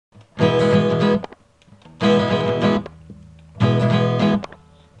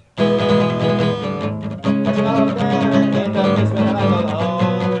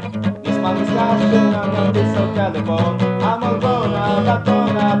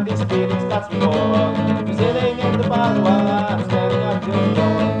have these feelings lots before. You're sitting in the park while I'm standing at your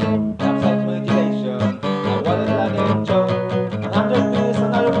door. Upside modulation, I want it like a joke. 100 beers,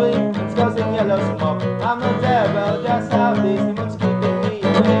 another week, it's causing yellow smoke. I'm not devil, just have these demons keeping me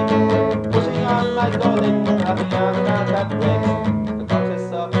awake. Pushing on my calling, having a that breaks. The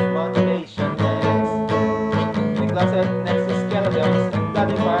process of motivation ends. The closet next to skeletons and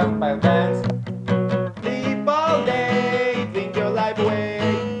bloody fire bands. Sleep all day, drink your life away.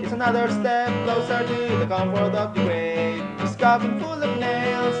 It's another step closer to the comfort of the grave. This coffin full of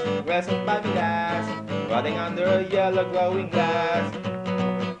nails, resin by the gas, rotting under a yellow glowing glass.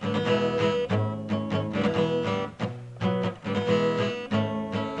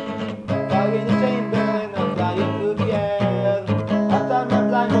 Lying in the chamber and I'm flying through the air. I've done my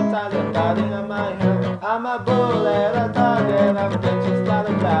blindfold talent, guarding on my hand. I'm a bullet, a target, I'm pinching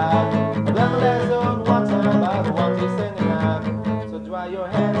splattered blood. I've learned a lesson one time, but I want to sing enough. So dry your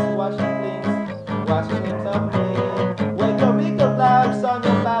hands, wash the things of me. Wake your big of lives on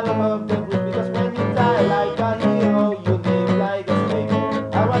your bottom of the roof, because when you die like a hero, you live like a slave.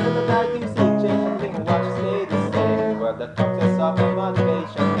 I rather than die to see changing and watch us lay the same. Where the process of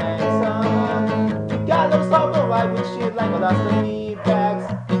motivation hangs on. You got no sober right with shit like a last of me bags.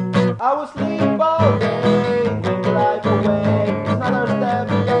 I will sleep all day, drink your life away. It's another step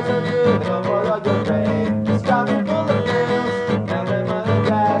closer to the comfort of your grave. It's coming full of nails, now they're on the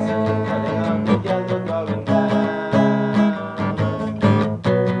glass, running on the yellow glowing glass.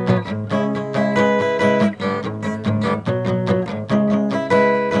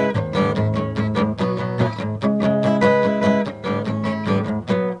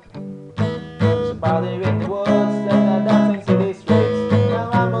 There's a party in the woods and a dancing city streets. And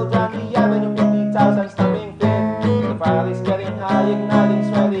ramble down the avenue 50,000 stomping feet. The fire is getting high, igniting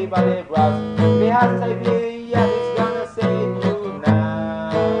sweaty body brows. Behind safely, yeah, it's gonna save you now.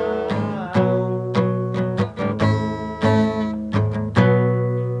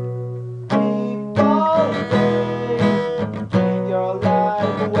 Keep all day, drink your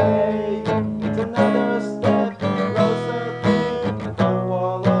life away. It's another step closer to the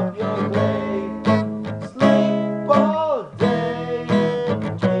downfall of your grave. Sleep all day,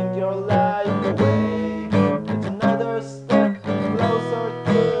 drink your life away. It's another step closer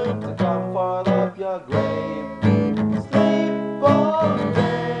to the comfort of your grave. Sleep all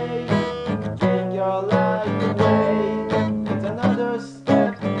day, drink your life away. It's another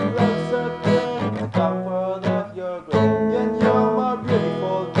step closer to the comfort of your grave. And you're more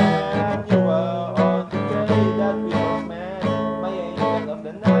beautiful than you were on the day that we first met. My angel of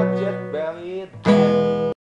the night, yet buried dead.